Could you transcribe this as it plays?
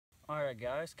Alright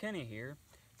guys, Kenny here.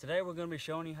 Today we're going to be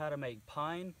showing you how to make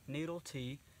pine needle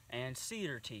tea and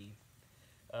cedar tea.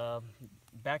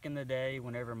 Back in the day,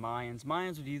 whenever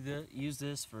Mayans would use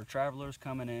this for travelers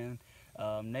coming in.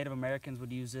 Native Americans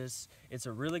would use this. It's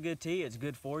a really good tea, it's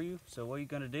good for you. So what you're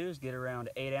going to do is get around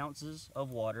 8 ounces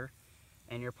of water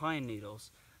and your pine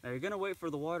needles. Now you're going to wait for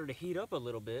the water to heat up a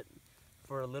little bit,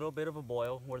 for a little bit of a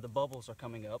boil where the bubbles are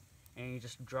coming up, and you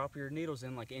just drop your needles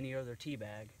in like any other tea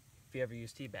bag, if you ever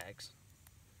use tea bags.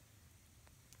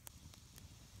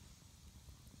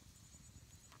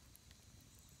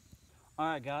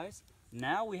 Alright guys,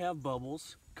 now we have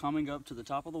bubbles coming up to the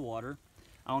top of the water.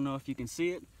 I don't know if you can see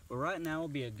it, but right now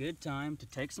would be a good time to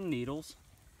take some needles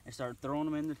and start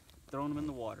throwing them in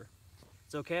the water.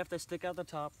 It's okay if they stick out the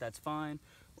top, that's fine.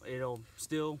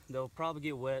 They'll probably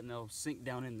get wet and they'll sink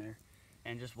down in there.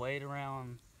 And just wait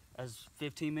around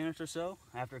 15 minutes or so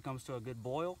after it comes to a good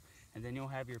boil, and then you'll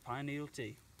have your pine needle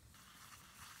tea.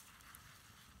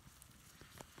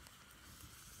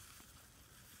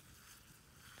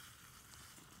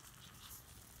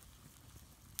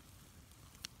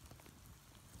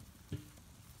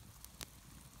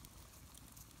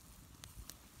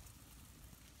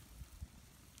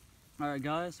 Alright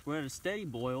guys, we're at a steady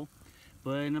boil,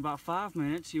 but in about 5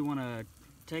 minutes you want to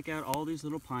take out all these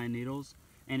little pine needles,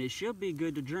 and it should be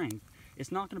good to drink.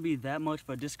 It's not going to be that much of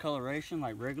a discoloration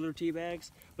like regular tea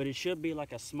bags, but it should be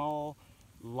like a small,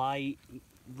 light,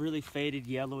 really faded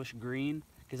yellowish green,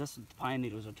 because that's what the pine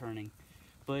needles are turning.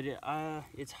 But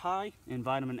it's high in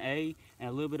vitamin A and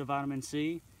a little bit of vitamin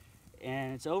C,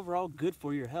 and it's overall good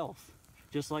for your health,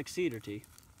 just like cedar tea.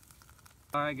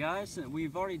 Alright guys,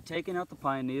 we've already taken out the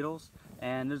pine needles,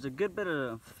 and there's a good bit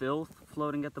of filth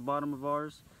floating at the bottom of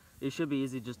ours. It should be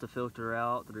easy just to filter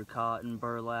out through cotton,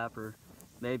 burlap, or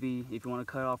maybe if you want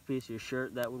to cut off a piece of your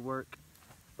shirt, that would work.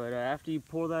 But after you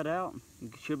pour that out,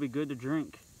 it should be good to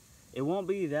drink. It won't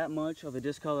be that much of a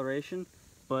discoloration,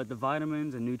 but the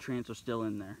vitamins and nutrients are still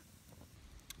in there.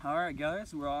 Alright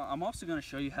guys, I'm also going to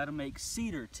show you how to make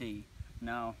cedar tea.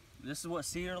 Now, this is what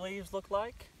cedar leaves look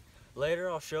like. Later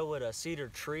I'll show what a cedar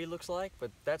tree looks like,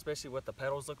 but that's basically what the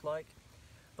petals look like.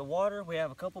 The water, we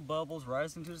have a couple bubbles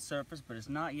rising to the surface, but it's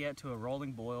not yet to a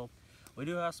rolling boil. We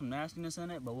do have some nastiness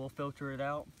in it, but we'll filter it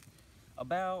out.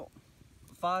 About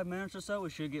 5 minutes or so, we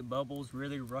should get bubbles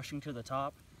really rushing to the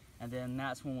top, and then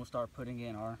that's when we'll start putting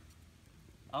in our,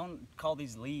 I don't call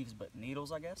these leaves, but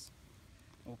needles, I guess.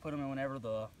 We'll put them in whenever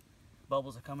the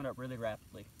bubbles are coming up really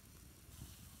rapidly.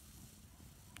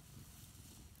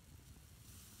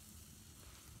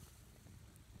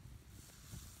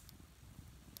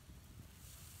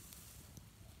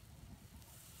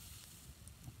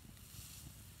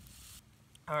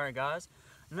 Alright guys,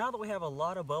 now that we have a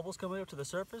lot of bubbles coming up to the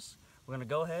surface, we're going to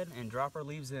go ahead and drop our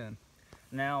leaves in.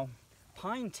 Now,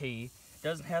 pine tea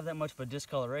doesn't have that much of a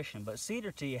discoloration, but cedar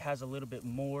tea has a little bit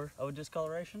more of a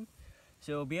discoloration,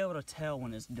 so you'll be able to tell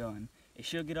when it's done. It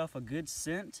should get off a good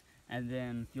scent, and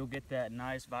then you'll get that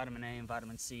nice vitamin A and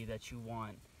vitamin C that you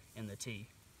want in the tea.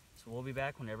 So we'll be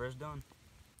back whenever it's done.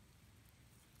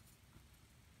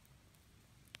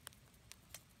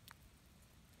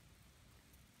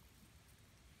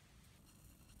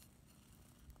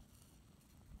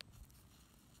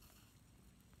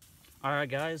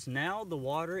 Alright guys, now the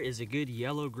water is a good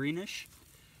yellow greenish.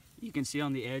 You can see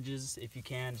on the edges, if you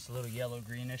can, it's a little yellow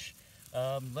greenish.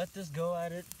 Let this go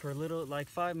at it for a little, like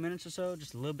 5 minutes or so,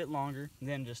 just a little bit longer.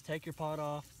 Then just take your pot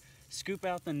off, scoop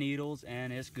out the needles,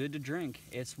 and it's good to drink.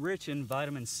 It's rich in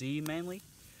vitamin C mainly,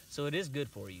 so it is good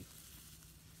for you.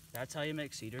 That's how you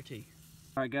make cedar tea.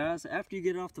 Alright guys, after you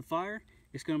get it off the fire,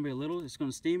 it's going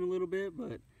to steam a little bit,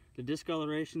 but the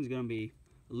discoloration is going to be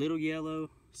a little yellow,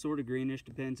 sort of greenish,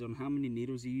 depends on how many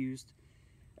needles you used.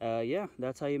 Yeah,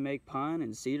 that's how you make pine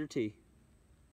and cedar tea.